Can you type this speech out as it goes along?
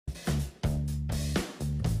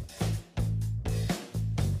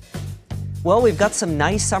Well, we've got some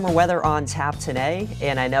nice summer weather on tap today,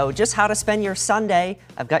 and I know just how to spend your Sunday.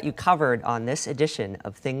 I've got you covered on this edition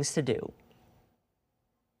of Things to Do.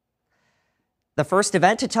 The first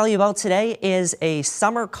event to tell you about today is a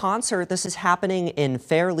summer concert. This is happening in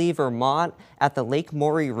Fairlie, Vermont at the Lake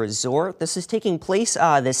Morey Resort. This is taking place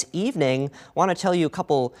this evening. I want to tell you a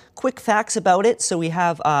couple quick facts about it. So we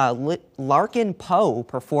have Larkin Poe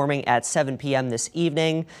performing at 7 p.m. this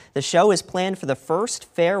evening. The show is planned for the first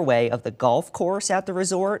fairway of the golf course at the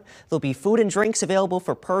resort. There'll be food and drinks available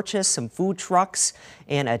for purchase, some food trucks,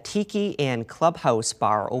 and a tiki and clubhouse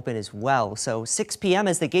bar open as well. So 6 p.m.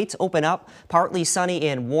 as the gates open up, partly sunny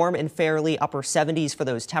and warm in Fairlie, upper 70s for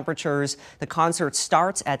those temperatures. The concert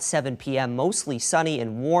starts at 7 p.m., mostly sunny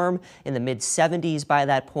and warm in the mid 70s by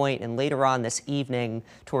that point, and later on this evening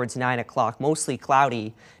towards 9 o'clock, mostly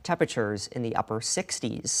cloudy, temperatures in the upper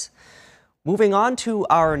 60s. Moving on to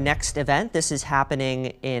our next event. This is happening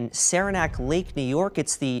in Saranac Lake, New York.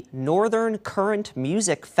 It's the Northern Current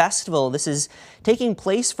Music Festival. This is taking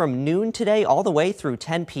place from noon today all the way through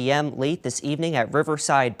 10 p.m. late this evening at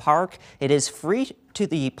Riverside Park. It is free to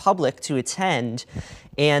the public to attend,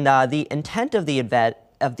 and the intent of the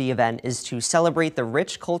event is to celebrate the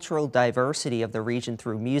rich cultural diversity of the region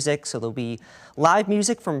through music. So there'll be live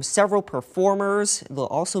music from several performers. There'll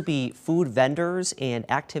also be food vendors and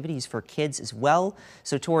activities for kids as well.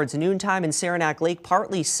 So towards noontime in Saranac Lake,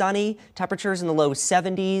 partly sunny, temperatures in the low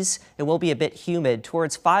 70s. It will be a bit humid.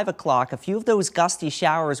 Towards 5 o'clock, a few of those gusty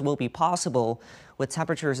showers will be possible, with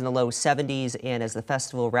temperatures in the low 70s, and as the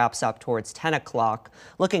festival wraps up towards 10 o'clock,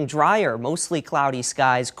 looking drier, mostly cloudy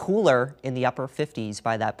skies, cooler in the upper 50s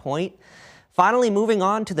by that point. Finally, moving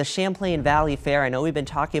on to the Champlain Valley Fair. I know we've been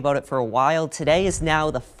talking about it for a while. Today is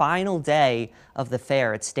now the final day of the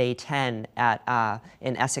fair. It's day 10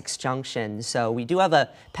 in Essex Junction. So we do have a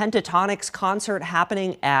Pentatonix concert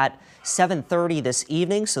happening at 7:30 this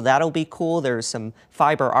evening, so that'll be cool. There's some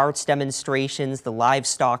fiber arts demonstrations. The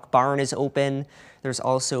livestock barn is open. There's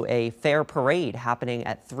also a fair parade happening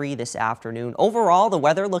at 3 this afternoon. Overall, the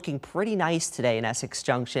weather looking pretty nice today in Essex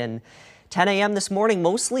Junction. 10 a.m. this morning,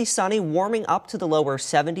 mostly sunny, warming up to the lower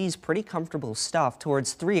 70s, pretty comfortable stuff.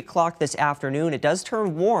 Towards 3 o'clock this afternoon, it does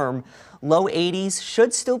turn warm, low 80s,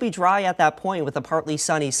 should still be dry at that point with a partly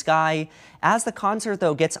sunny sky. As the concert,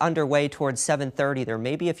 though, gets underway towards 7:30, there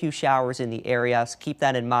may be a few showers in the area, so keep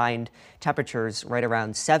that in mind. Temperatures right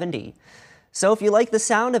around 70. So if you like the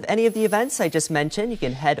sound of any of the events I just mentioned, you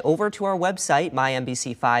can head over to our website,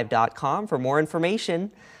 mymbc5.com, for more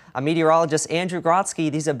information. I'm meteorologist Andrew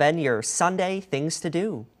Grotsky. These have been your Sunday Things to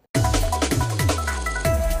Do.